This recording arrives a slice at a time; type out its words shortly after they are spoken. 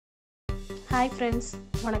Hi friends,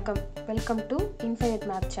 வணக்கம். Welcome to Infinite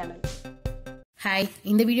Math Channel. Hi,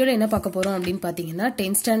 இந்த வீடியோல என்ன பார்க்க போறோம் அப்படினு பாத்தீங்கன்னா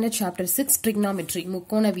 10th standard chapter 6 Trigonometry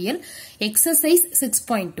முக்கோணவியல் exercise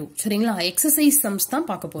 6.2 சரிங்களா exercise sums தான்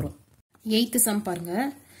பார்க்க போறோம். 8th sum பாருங்க.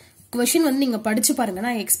 question வந்து நீங்க படிச்சு பாருங்க,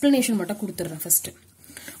 நான் explanation மட்டும் கொடுத்துறேன் first.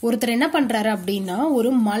 ஒருத்தர் என்ன பண்றாரு அப்படின்னா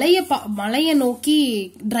ஒரு மலையை நோக்கி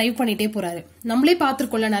டிரைவ் பண்ணிட்டே போறாரு. நம்மளே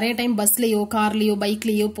பாத்துருக்கோம்ல நிறைய டைம் பஸ்லயோ கார்லயோ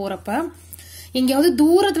பைக்லயோ போறப்ப எங்கயாவது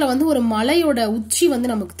தூரத்துல வந்து ஒரு மலையோட உச்சி வந்து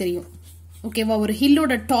நமக்கு தெரியும். ஓகேவா, ஒரு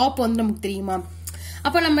ஹில்லோட டாப் வந்து நமக்கு தெரியுமா?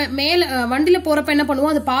 அப்ப நம்ம மேல வண்டியில போறப்ப என்ன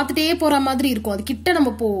பண்ணுவோம், அதை பார்த்துட்டே போற மாதிரி இருக்கும். அது கிட்ட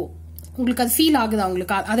நம்ம போவோம். உங்களுக்கு அது ஃபீல் ஆகுதா?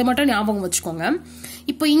 உங்களுக்கு அதை மட்டும் ஞாபகம் வச்சுக்கோங்க.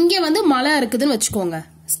 இப்போ இங்க வந்து மலை இருக்குதுன்னு வச்சுக்கோங்க.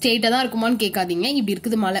 ஸ்ட்ரெயிட்டா தான் இருக்குமான்னு கேட்காதீங்க, இப்படி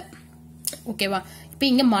இருக்குது மலை. ஓகேவா, இப்ப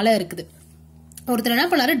இங்க மலை இருக்குது. ஒருத்தர் என்ன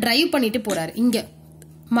பண்ணாரு, டிரைவ் பண்ணிட்டு போறாரு. இங்க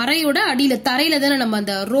மலையோட அடியில தரையில தானே நம்ம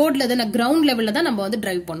அந்த ரோட்ல தானே கிரவுண்ட் லெவல்ல தான் நம்ம வந்து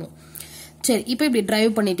டிரைவ் பண்ணுவோம். சரி, இப்ப இப்படி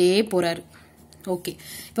டிரைவ் பண்ணிட்டே போறாரு. ஓகே,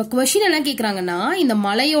 இப்ப क्वेश्चन என்ன கேக்குறாங்கன்னா இந்த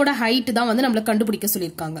மலையோட ஹைட் தான் வந்து நம்மள கண்டுபிடிக்க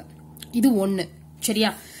சொல்லிருக்காங்க. இது ஒண்ணு. சரியா,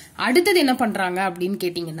 அடுத்தது என்ன பண்றாங்க அப்படின்னு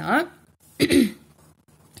கேட்டீங்கன்னா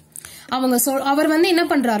அவர் வந்து என்ன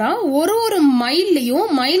பண்றாரா, ஒரு மைல்லயும்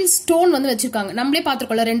மைல் ஸ்டோன் வந்து வச்சிருக்காங்க. நம்மளே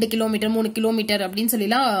பாத்துருக்கோம்ல 2 கிலோமீட்டர் 3 கிலோமீட்டர் அப்படின்னு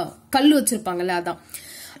சொல்லிலாம் கல் வச்சிருப்பாங்கல்ல, அதான்.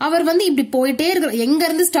 அவர் வந்து இப்படி போயிட்டே இருக்கிற, எங்க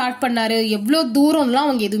இருந்து ஸ்டார்ட் பண்ணாரு, எவ்வளவு தூரம்லாம்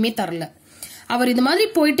அவங்க எதுவுமே தரல. அவர் இந்த மாதிரி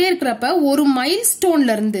போயிட்டே இருக்கிறப்ப ஒரு மைல்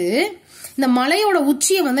ஸ்டோன்ல இருந்து இந்த மலையோட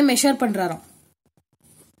உச்சியை வந்து மெஷர் பண்றாராம்.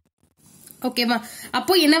 ஓகேவா,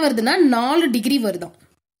 அப்போ என்ன வருதுன்னா 4 டிகிரி வருதாம்.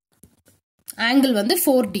 ஆங்கிள் வந்து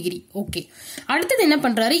 4 டிகிரி. ஓகே, அடுத்தது என்ன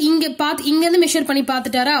பண்றாரு, இங்க இருந்து மெஷர் பண்ணி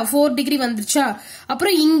பாத்துட்டாரா, 4 டிகிரி வந்துருச்சா.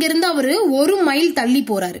 அப்புறம் இங்க இருந்து அவரு 1 மைல் தள்ளி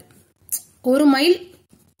போறாரு. 1 மைல்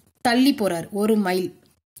தள்ளி போறாரு, 1 மைல்.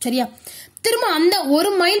 சரியா, திரும்ப அந்த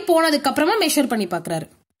 1 மைல் போனதுக்கு அப்புறமா மெஷர் பண்ணி பாக்குறாரு.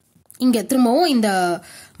 இங்க திரும்பவும் இந்த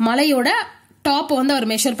மலையோட டாப் வந்து அவர்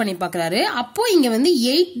மெஷர் பண்ணி பாக்குறாரு. அப்போ இங்க வந்து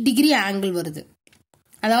 8 டிகிரி ஆங்கிள் வருது.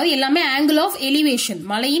 அதாவது எல்லாமே ஆங்கிள் ஆஃப் எலிவேஷன்,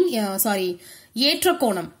 மலையின் ஏற்ற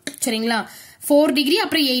கோணம். சரிங்களா, 4 டிகிரி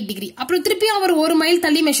அப்புறம் 8 டிகிரி. அப்புறம் திருப்பி அவர் 1 மைல்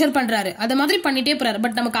தள்ளி மெஷர் பண்றாரு. அத மாதிரி பண்ணிட்டே போறாரு.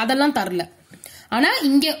 பட் நமக்கு அதெல்லாம் தரல. ஆனா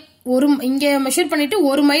இங்க மெஷர் பண்ணிட்டு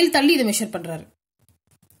 1 மைல் தள்ளி இதை மெஷர் பண்றாரு.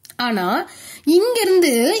 ஆனா இங்க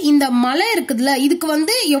இருந்து இந்த மலை இருக்குதுல, இதுக்கு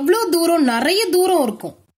வந்து எவ்வளவு தூரம், நிறைய தூரம்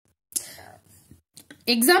இருக்கும்.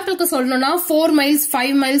 எக்ஸாம்பிளுக்கு சொல்லணும்னா 4 மைல்ஸ்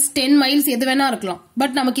 5 மைல்ஸ் 10 மைல்ஸ் எது வேணா இருக்கலாம்.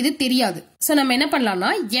 பட் நமக்கு இது தெரியாது. சோ நம்ம என்ன பண்ணலாம்னா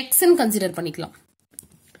எக்ஸ்ன்னு கன்சிடர் பண்ணிக்கலாம்.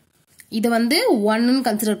 இது வந்து 1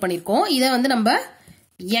 கன்சிடர் பண்ணிருக்கோம், இதை வந்து நம்ம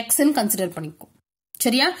எக்ஸ்ன்னு கன்சிடர் பண்ணிருக்கோம்.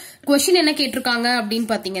 சரியா, क्वेश्चन என்ன கேட்டிருக்காங்க அப்படின்னு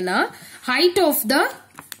பாத்தீங்கன்னா ஹைட் ஆஃப் த,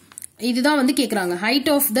 இதுதான் வந்து கேக்குறாங்க,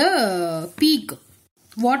 height of the peak.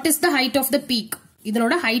 What is the height of the peak?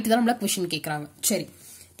 இதனோட ஹைட் தான் நம்மள क्वेश्चन கேக்குறாங்க. சரி,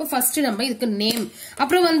 ஃபர்ஸ்ட் நம்ம இதுக்கு நேம்,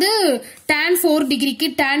 அப்புறம் வந்து tan 4 டிகிரிக்கு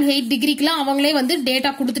tan 8 டிகிரிக்குலாம் அவங்களே வந்து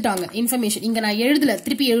டேட்டா கொடுத்துட்டாங்க, இன்ஃபர்மேஷன். இங்க நான் எழுதல,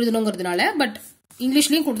 திருப்பி எழுதணுங்கிறதுனால. பட்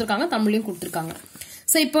இங்கிலீஷ்லயும் கொடுத்துருக்காங்க, தமிழ்லயும் கொடுத்துருக்காங்க.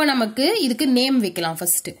 சோ இப்போ நமக்கு இதுக்கு நேம் வைக்கலாம்.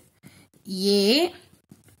 ஃபர்ஸ்ட் ஏ,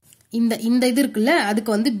 இந்த இது இருக்குல்ல,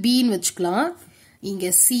 அதுக்கு வந்து பின்னு வச்சுக்கலாம்.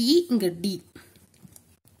 இங்க சி, இங்க டி.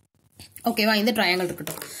 ஓகேவா, இந்த ட்ரையாங்கிள்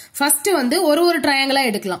இருக்கட்டும். ஃபர்ஸ்ட் வந்து ஒரு ட்ரையாங்கிளா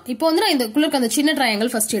எடுக்கலாம். இப்போ வந்து நான் இந்த அந்த சின்ன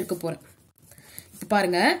ட்ரையாங்கிள் ஃபர்ஸ்ட் எடுக்க போறேன்.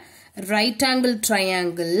 பாருங்க, ரைட் ஆங்கிள்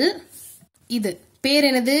ட்ரையாங்கிள். இது பேர்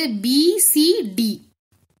என்னது, பிசிடி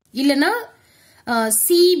இல்லனா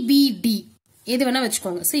சிபிடி, எது வேணா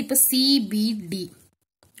வச்சுக்கோங்க. சோ இப்ப சிபிடி.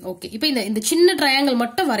 ஓகே, இப்ப இந்த சின்ன ட்ரையாங்கிள்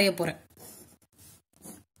மட்டும் வரைய போறேன்.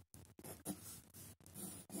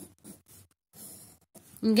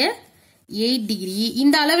 இங்க 8 டிகிரி.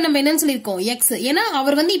 இந்த அளவு நம்ம என்னன்னு சொல்லிருக்கோம், எக்ஸ். ஏன்னா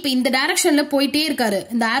அவர் வந்து இப்ப இந்த டைரக்ஷன்ல போயிட்டே இருக்காரு.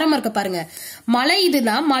 இந்த ஆரோ மார்க்க பாருங்க, மலை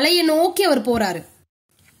இதுனா மலையை நோக்கி அவர் போறாரு.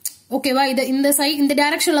 ஓகேவா, இந்த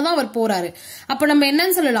டைரக்ஷன்ல தான் அவர் போறாரு. அப்ப நம்ம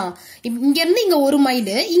என்னன்னு சொல்லலாம், இங்க இருந்து இங்க 1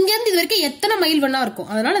 மைல், இங்க இருந்து இது வரைக்கும் எத்தனை மைல் வேணா இருக்கும்.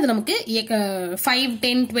 அதனால அது நமக்கு 5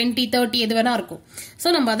 10 20 30 எது வேணா இருக்கும்.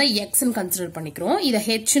 சோ நம்ம அதை எக்ஸ்ன்னு கன்சிடர் பண்ணிக்கிறோம். இதை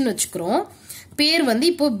ஹெச்ன்னு வச்சுக்கிறோம். பேர் வந்து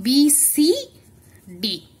இப்போ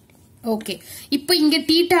பிசிடி. ஓகே, இப்போ இங்க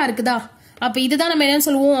தீட்டா இருக்குதா, அப்ப இதுதான் நம்ம என்ன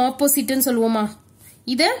சொல்லுவோம், ஆப்போசிட்னு சொல்லுவோமா.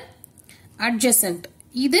 இது அட்ஜசன்ட்,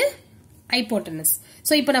 இது ஹைபோட்டனஸ்.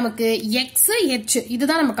 சோ இப்போ நமக்கு எக்ஸ் ஹெச்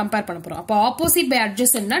இதுதான் நம்ம கம்பேர் பண்ண போறோம். அப்போ ஆப்போசிட் பை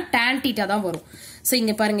அட்ஜசன்ட்னா tan தீட்டா தான் வரும். சோ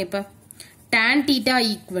இங்க பாருங்க, இப்ப tan theta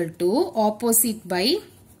equal to opposite by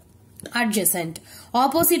adjacent.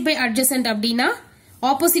 Opposite by adjacent அப்படின்னா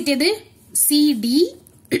ஆப்போசிட் எது, CD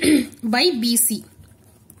by PC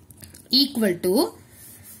equal to,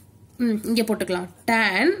 இங்க போட்டுக்கலாம்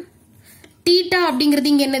tan தீட்டா அப்படிங்கிறது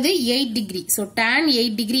இங்க என்னது 8 degree. So tan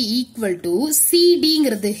 8 degree equal to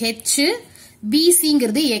சிடிங்கிறது H,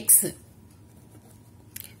 பிசிங்கிறது X.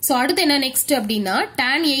 So அடுத்து என்ன நெக்ஸ்ட் அப்படின்னா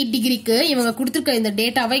tan 8 டிகிரிக்கு இவங்க கொடுத்திருக்க இந்த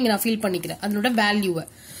டேட்டாவை இங்க நான் ஃபில் பண்ணிக்கிறேன், அதனோட வேல்யூவை.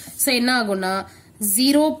 ஸோ என்ன ஆகும்னா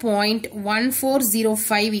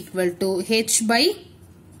 0.1405 ஈக்குவல் டு h பை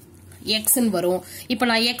எக்ஸ்ன்னு வரும். இப்போ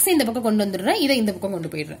நான் எக்ஸ் இந்த பக்கம் கொண்டு வந்துடுறேன், இதை இந்த பக்கம்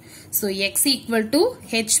கொண்டு போயிடுறேன். So X equal to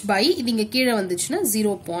H by இது இங்கே கீழே வந்துச்சுன்னா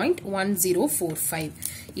 0.1045.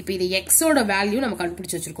 இப்போ இது எக்ஸோட வேல்யூ நம்ம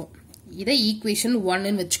கண்டுபிடிச்சு வச்சிருக்கோம். இதை ஈக்குவேஷன்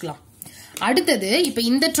 1ன்னு வச்சுக்கலாம். அடுத்தது இப்போ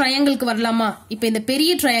இந்த ட்ரையாங்கிளுக்கு வரலாமா? இப்போ இந்த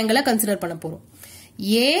பெரிய ட்ரையாங்கிளை கன்சிடர் பண்ண போறோம்.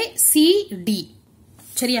 ஏசிடி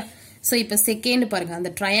சரியா? ஸோ இப்போ செகண்ட் பாருங்க, அந்த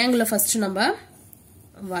ட்ரையாங்கிளை ஃபர்ஸ்ட் நம்ம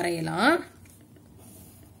வரையலாம்.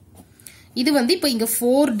 இது வந்து இப்போ இங்க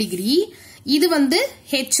 4 டிகிரி, இது வந்து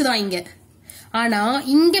ஹெச் தான் இங்க. ஆனா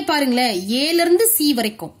இங்க பாருங்களேன், ஏல இருந்து சி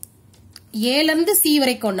வரைக்கும், ஏல இருந்து சி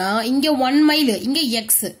வரைக்கும்னா இங்க 1 மைல், இங்க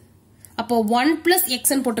எக்ஸ். அப்போ 1 பிளஸ்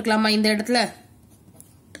எக்ஸ் போட்டுக்கலாமா இந்த இடத்துல?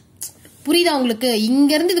 புரியுதா உங்களுக்கு?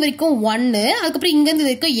 இங்க இருந்து இது வரைக்கும் 1, அதுக்கப்புறம் இங்க இருந்து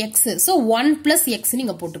இது வரைக்கும் எக்ஸ். ஸோ 1 பிளஸ் எக்ஸ்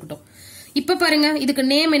நீங்க போட்டுக்கிட்டோம். இப்ப பாருங்க, இதுக்கு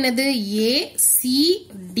நேம் என்னது?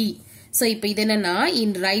 ஏசிடி. ஸோ இப்போ இது என்னன்னா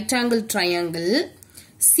இன் ரைட் ஆங்கிள் ட்ரையாங்கிள்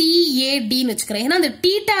CAD ன்னு வச்சுக்கிறேன். ஏன்னா அந்த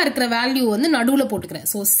தீட்டா இருக்கிற வேல்யூ வந்து நடுவுல போட்டுக்கிறேன்.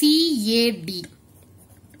 So CAD.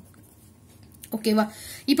 ஓகேவா?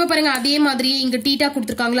 இப்ப பாருங்க, அதே மாதிரி இங்க தீட்டா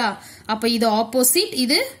கொடுத்திருக்காங்களா? அப்ப இது ஆப்போசிட்,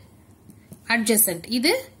 இது அட்ஜசன்ட்,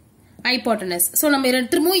 இது ஹைபோட்டனஸ். சோ நம்ம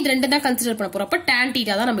திரும்பவும் இது ரெண்டு தான் கன்சிடர் பண்ண போறோம். அப்ப tan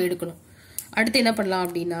தீட்டா தான் நம்ம எடுக்கணும். அடுத்து என்ன பண்ணலாம்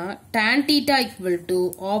அப்படின்னா tan theta equal to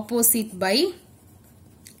opposite by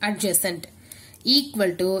adjacent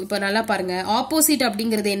equal to, இப்ப நல்லா பாருங்க, ஆப்போசிட்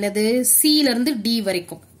அப்படிங்கிறது என்னது? C ல இருந்து D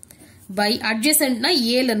வரைக்கும் பை அட்ஜசன்ட்னா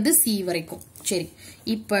A ல இருந்து C வரைக்கும். சரி,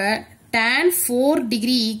 இப்ப tan 4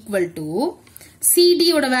 degree equal to CD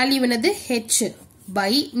ஓட வேல்யூ என்னது? H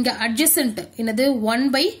பை இங்க அட்ஜசன்ட் என்னது? 1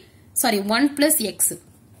 பிளஸ் எக்ஸ்.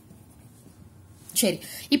 சரி,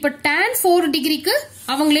 இப்ப tan 4 டிகிரிக்கு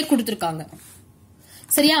அவங்களே கொடுத்திருக்காங்க.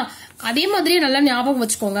 சரியா? அதே மாதிரியே நல்லா ஞாபகம்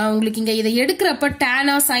வச்சுக்கோங்க. உங்களுக்கு இங்க இதை எடுக்கிறப்ப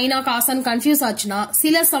டேனா சைனா காசான்னு கன்ஃபியூஸ் ஆச்சுன்னா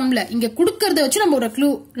சில சம்ல இங்க குடுக்கறத வச்சு நம்ம ஒரு க்ளூ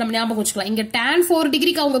நம்ம ஞாபகம் வச்சுக்கலாம். இங்க tan 4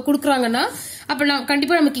 டிகிரிக்கு அவங்க குடுக்குறாங்கன்னா அப்ப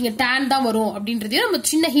கண்டிப்பா நமக்கு இங்க tan தான் வரும் அப்படின்றதையும் நம்ம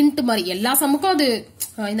சின்ன ஹிண்ட் மாதிரி. எல்லா சம்முக்கும் அது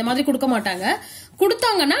இந்த மாதிரி கொடுக்க மாட்டாங்க.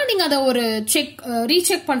 கொடுத்தாங்கன்னா நீங்க அதை ஒரு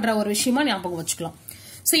ரீசெக் பண்ற ஒரு விஷயமா ஞாபகம் வச்சுக்கலாம்.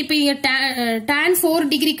 சோ இப்ப இங்க tan 4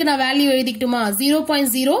 டிகிரிக்கு நான் வேல்யூ எழுதிக்கிட்டுமா?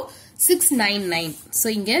 0.0699. சோ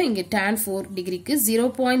இங்க tan 4 டிகிரிக்கு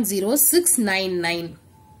 0.0699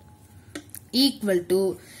 equal to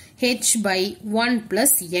h by 1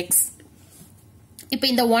 plus X. இப்ப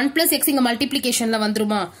இந்த 1 பிளஸ் எக்ஸ் இங்க மல்டிபிளிகேஷன்ல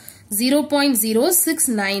வந்துருமா?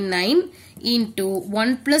 0.0699 into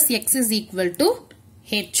 1 plus X is equal to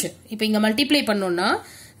h. இப்ப இங்க மல்டிப்ளை பண்ணோம்னா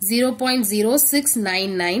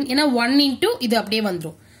 0.0699, ஏன்னா 1 இன்டூ இது அப்படியே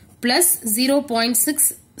வந்துரும், plus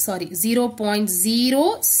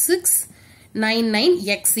 0.0699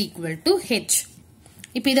 x equal to h.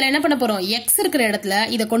 இப்ப இதுல என்ன பண்ண போறோம்? x இருக்கிற இடத்துல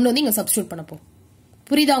இத கொண்டு வந்து இங்க சப்ஸ்டிட்யூட் பண்ண போறோம்.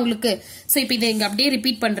 புரியுதா உங்களுக்கு? சோ இப்ப இத இங்க அப்படியே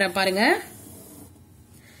ரிப்பீட் பண்றேன் பாருங்க.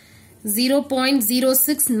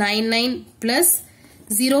 0.0699 பிளஸ்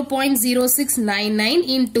 0.0699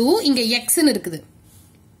 இன்டூ இங்க x ன்னு இருக்குது.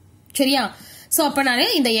 சரியா? சோ அப்ப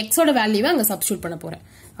நான் இந்த x ஓட வேல்யூவை அங்க சப்ஸ்டிட்யூட் பண்ண போறேன்.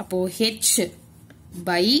 அப்போ h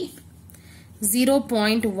by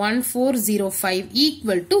 0.1405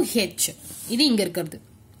 equal to h. இது இங்க இருக்கிறது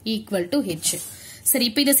equal to h. சரி,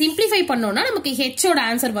 இப்ப இத சிம்பிளிஃபை பண்ணோம்னா நமக்கு h ஓட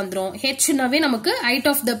ஆன்சர் வந்துரும். h னாவே நமக்கு height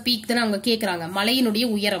of the peak தான் அவங்க கேக்குறாங்க, மலையினுடைய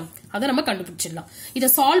உயரம். அத நம்ம கண்டுபிடிச்சிடலாம். இத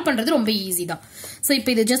சால்வ் பண்றது ரொம்ப ஈஸி தான். சோ இப்போ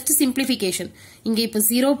இது ஜஸ்ட் சிம்பிளிஃபிகேஷன். இங்க இப்ப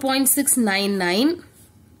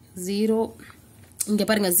 0.699 இங்க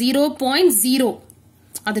பாருங்க 0.0,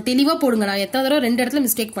 அது தெளிவா போடுங்க. நான் எத்தனை தடவை ரெண்டு இடத்துல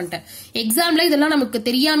மிஸ்டேக் பண்ணிட்டேன். எக்ஸாம்ல இதெல்லாம் நமக்கு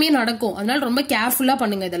தெரியாமே நடக்கும், அதனால ரொம்ப கேர்ஃபுல்லா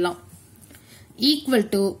பண்ணுங்க இதெல்லாம். ஈக்குவல்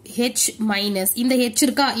டு h மைனஸ் இந்த h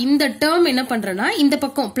இருக்கா, இந்த டேர்ம் என்ன பண்றேன்னா இந்த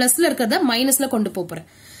பக்கம் பிளஸ்ல இருக்கிறத மைனஸ்ல கொண்டு போறேன்.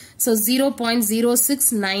 So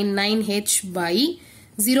 0.0699h by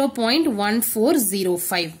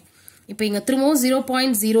 0.1405. இப்போ இங்க திரும்பவும்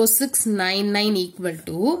 0.0699 ஈக்குவல்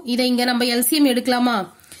டு, இதை இங்க நம்ம எல்சிஎம் எடுக்கலாமா?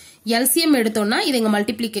 எல்சிஎம் எடுத்தோம்னா இதை இங்க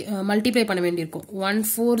மல்டிப்ளை பண்ண வேண்டியிருக்கும்.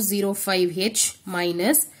 1405h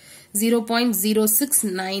minus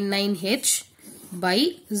 0.0699h by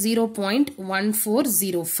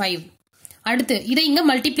 0.1405. அடுத்து இதை இங்க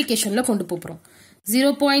மல்டிப்ளிகேஷன்ல கொண்டு போறோம்.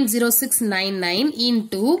 0.0699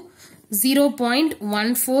 into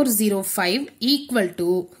 0.1405 equal to,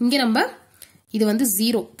 இங்க நம்ம இது வந்து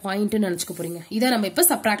 0 பாயிண்ட் நினைச்சுக்க போறீங்க. இதை நம்ம இப்ப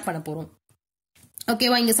சப்ராக்ட் பண்ண போறோம்.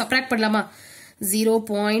 ஓகேவா? இங்க சப்ராக்ட் பண்ணலாமா?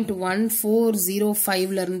 0.1405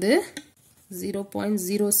 ல இருந்து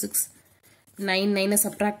 0.0699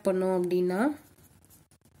 சப்ராக்ட் பண்ணோம் அப்படின்னா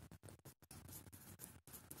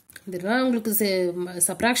இதெல்லாம் உங்களுக்கு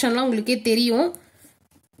சப்ராக்ஷன்லாம் உங்களுக்கே தெரியும்.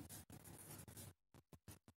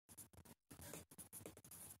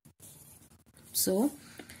 So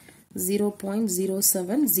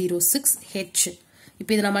 0.0706 h.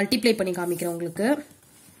 இப்போ இதை நான் மல்டிப்ளை பண்ணி காமிக்கிறேன் உங்களுக்கு.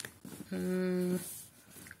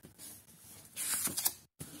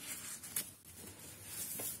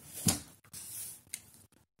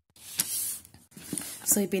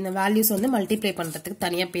 ஸோ இப்போ இந்த வேல்யூஸ் வந்து மல்டிப்ளை பண்ணுறதுக்கு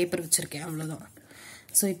தனியாக பேப்பர் வச்சுருக்கேன், அவ்வளோதான்.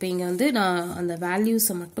 ஸோ இப்போ இங்கே வந்து நான் அந்த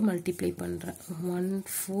வேல்யூஸை மட்டும் மல்டிப்ளை பண்ணுறேன்.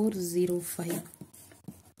 1405.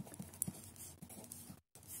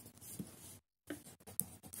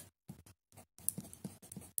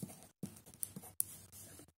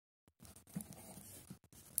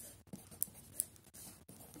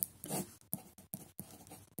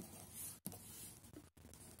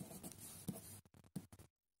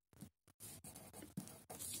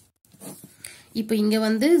 இப்போ இங்க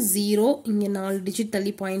வந்து 0, இங்க 4 டிஜிட்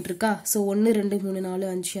தள்ளி பாயிண்ட் இருக்கா. ஸோ 1 2 3 4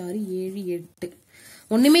 5 6 7 8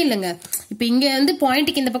 ஒண்ணுமே இல்லைங்க. இப்போ இங்க வந்து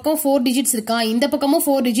பாயிண்ட்டுக்கு இந்த பக்கம் 4 டிஜிட்ஸ் இருக்கா, இந்த பக்கமும்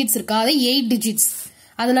 4 டிஜிட்ஸ் இருக்கா, அது 8 டிஜிட்ஸ்.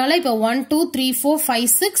 அதனால இப்போ 1 2 3 4 5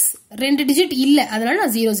 6 2 டிஜிட் இல்ல, அதனால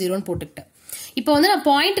நான் 0 0ன்னு போட்டுக்கிட்டேன். இப்போ வந்து நான்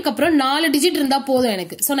பாயிண்ட்டுக்கு அப்புறம் 4 டிஜிட் இருந்தா போதும்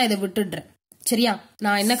எனக்கு. ஸோ நான் இதை விட்டுடுறேன். சரியா,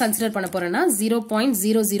 நான் என்ன கன்சிடர் பண்ண போறேன்னா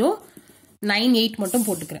 0.0098 மட்டும்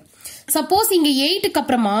போட்டுக்கிறேன். சப்போஸ் இங்க 8க்கு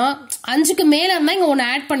அப்புறமா 5க்கு மேல இருந்தா இங்க 1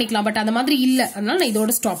 ஆட் பண்ணிக்கலாம், பட் அந்த மாதிரி இல்ல, அதனால நான்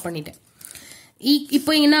இதோட ஸ்டாப் பண்ணிட்டேன்.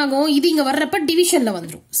 இப்போ என்ன ஆகும், இது இங்க வர்றப்ப டிவிஷன்ல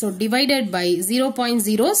வந்துடும். So divided by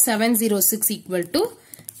 0.0706 equal to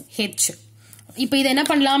h. இப்போ இதை என்ன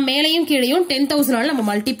பண்ணலாம், மேலையும் கீழையும் 10,000 நம்ம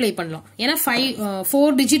மல்டிப்ளை பண்ணலாம். ஏன்னா 4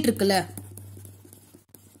 டிஜிட் இருக்குல்ல,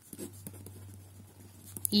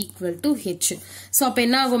 ஈக்குவல் டு h. ஸோ அப்ப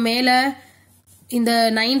என்ன ஆகும், மேல இந்த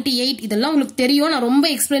 98 இதெல்லாம் உங்களுக்கு தெரியும், நான் ரொம்ப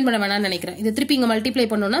எக்ஸ்பிளைன் பண்ண வேணாம்னு நினைக்கிறேன். இதை திருப்பி இங்க மல்டிப்ளை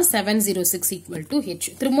பண்ணோம்னா 706 ஈக்குவல் டு h.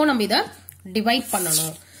 திரும்பவும் நம்ம இதை டிவைட்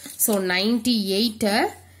பண்ணணும். ஸோ 98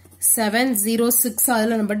 706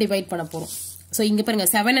 அதில் நம்ம டிவைட் பண்ண போறோம். ஸோ இங்க பாருங்க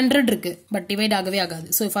 700 இருக்கு, பட் டிவைட் ஆகவே ஆகாது.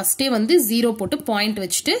 ஸோ ஃபர்ஸ்டே வந்து 0 போட்டு பாயிண்ட்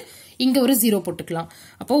வச்சுட்டு இங்க ஒரு 0 போட்டுக்கலாம்.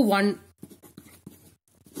 அப்போ 1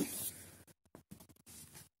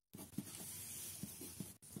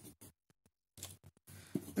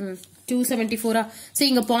 274. சோ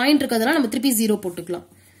இங்க பாயிண்ட் இருக்கிறதுனால நம்ம திருப்பி 0 போட்டுக்கலாம்.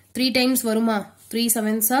 3 டைம்ஸ் வருமா, 3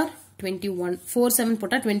 7s are 21, 4 7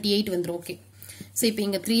 போட்டா 28 வந்துரும். ஓகே, சோ இப்போ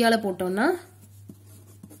இங்க 3 ஆல போட்டோம்னா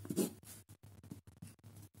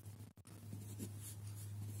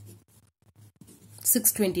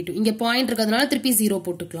 622. இங்க பாயிண்ட் இருக்கிறதுனால திருப்பி 0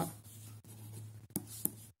 போட்டுக்கலாம்.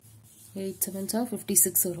 8 7s are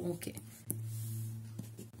 56 வரும். ஓகே,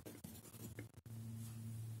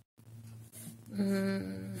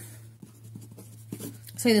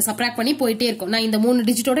 ஸோ இதை சப்ராக்ட் பண்ணி போயிட்டே இருக்கும். நான் இந்த 3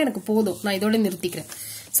 டிஜிட்டோட எனக்கு போதும், நான் இதோட நிறுத்திக்கிறேன்.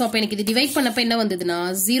 ஸோ அப்போ எனக்கு இது டிவைட் பண்ணப்ப என்ன வந்ததுன்னா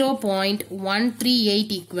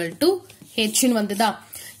 0.138 ஈக்குவல் டு ஹெச்னு வந்ததா.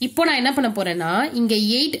 இப்போ நான் என்ன பண்ண போறேன்னா இங்க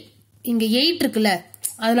 8 இருக்குல்ல,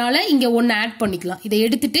 அதனால இங்க 1 ஆட் பண்ணிக்கலாம். இதை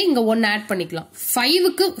எடுத்துட்டு இங்க 1 ஆட் பண்ணிக்கலாம்.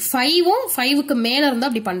 5க்கு மேல இருந்தா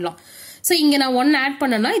அப்படி பண்ணலாம். ஸோ இங்க நான் 1 ஆட்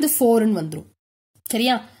பண்ணனா இது 4ன்னு வந்துடும்.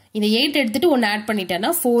 சரியா, இந்த 8 எடுத்துட்டு 1 ஆட் பண்ணிட்டேன்னா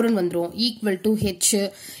 4ன்னு வந்துரும். Equal to H.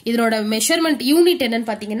 இதனோட மெஷர்மெண்ட் யூனிட் என்னன்னு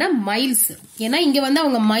பாத்தீங்கன்னா மைல்ஸ். ஏன்னா இங்க வந்து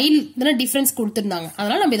அவங்க மைல் டிஃபரன்ஸ் கொடுத்திருந்தாங்க,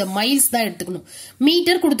 அதனால நம்ம இதை மைல்ஸ் தான் எடுத்துக்கணும்.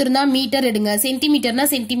 மீட்டர் கொடுத்திருந்தா மீட்டர் எடுங்க, சென்டிமீட்டர்னா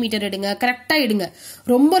சென்டிமீட்டர் எடுங்க, கரெக்டா எடுங்க.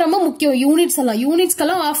 ரொம்ப ரொம்ப முக்கியம் யூனிட்ஸ் எல்லாம்.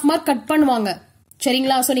 யூனிட்ஸ்க்கெல்லாம் ½ மார்க் கட் பண்ணுவாங்க.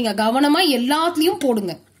 சரிங்களா, சோ நீங்க கவனமா எல்லாத்துலயும்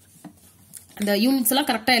போடுங்க. அந்த யூனிட்ஸ் எல்லாம்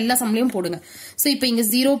கரெக்டா எல்லா சம்லயும் போடுங்க. சோ இப்போ இங்க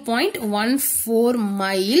 0.14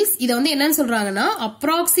 மைல்ஸ். இத வந்து என்னன்னு சொல்றாங்கன்னா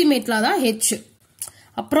அப்ராக்சிமேட்ல தான் ஹெச்,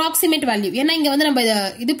 அப்ராக்சிமேட் வேல்யூ. ஏன்னா இங்க வந்து நம்ம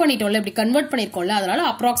இது பண்ணிட்டோம்ல, இப்படி கன்வெர்ட் பண்ணிருக்கோம்ல, அதனால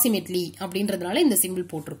அப்ராக்சிமேட்லி அப்படின்றதுனால இந்த சிம்பிள்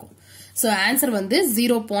போட்டிருக்கோம். சோ ஆன்சர் வந்து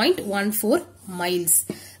 0.14 மைல்ஸ்.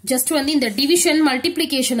 ஜஸ்ட் வந்து இந்த டிவிஷன்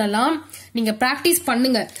மல்டிப்ளிகேஷன் எல்லாம் நீங்க பிராக்டிஸ்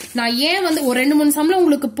பண்ணுங்க. நான் ஏன் வந்து ஒரு 2-3 சம்ல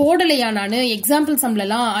உங்களுக்கு போடலையா, நானு எக்ஸாம்பிள்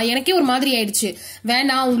சம்லாம் எனக்கே ஒரு மாதிரி ஆயிடுச்சு.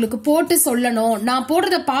 வேணா உங்களுக்கு போட்டு சொல்லணும், நான்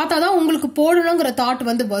போடுறத பார்த்தாதான் உங்களுக்கு போடணுங்கிற தாட்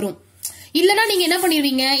வந்து வரும். இல்லனா நீங்க என்ன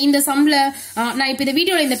பண்ணிடுவீங்க, இந்த சம்ல நான் இப்ப இந்த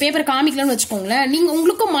வீடியோல இந்த பேப்பர் காமிக்கலன்னு வச்சுக்கோங்களேன், நீங்க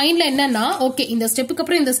உங்களுக்கும் மைண்ட்ல என்னன்னா ஓகே இந்த ஸ்டெப்புக்கு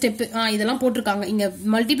அப்புறம் இந்த ஸ்டெப் இதெல்லாம் போட்டிருக்காங்க, இங்க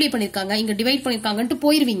மல்டிப்ளை பண்ணிருக்காங்க, இங்க டிவைட் பண்ணிருக்காங்கன்ட்டு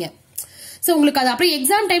போயிருவீங்க. சோ உங்களுக்கு அது அப்புறம்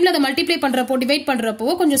எக்ஸாம் டைம்ல அதை மல்டிப்ளை பண்றப்போ டிவைட் பண்றப்போ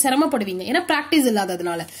கொஞ்சம் சிரமப்படுவீங்க. ஏன்னா பிராக்டிஸ்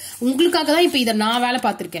இல்லாததுனால. உங்களுக்காக தான் இப்ப இதை நான் வேலை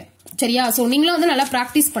பார்த்திருக்கேன். சரியா, சோ நீங்களும் வந்து நல்லா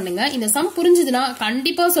பிராக்டிஸ் பண்ணுங்க. இந்த சம் புரிஞ்சுதுன்னா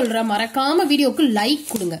கண்டிப்பா சொல்றேன், மறக்காம வீடியோக்கு லைக்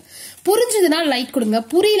கொடுங்க. புரிஞ்சுதுன்னா லைக் கொடுங்க,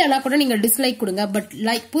 புரியலனா கூட நீங்க டிஸ்லைக் கொடுங்க. பட்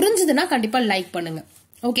லைக் புரிஞ்சுதுன்னா கண்டிப்பா லைக் பண்ணுங்க.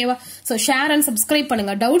 ஓகேவா, சோ ஷேர் அண்ட் சப்ஸ்கிரைப்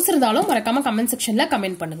பண்ணுங்க. டவுட்ஸ் இருந்தாலும் மறக்காம கமெண்ட் செக்ஷன்ல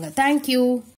கமெண்ட் பண்ணுங்க. தேங்க்யூ.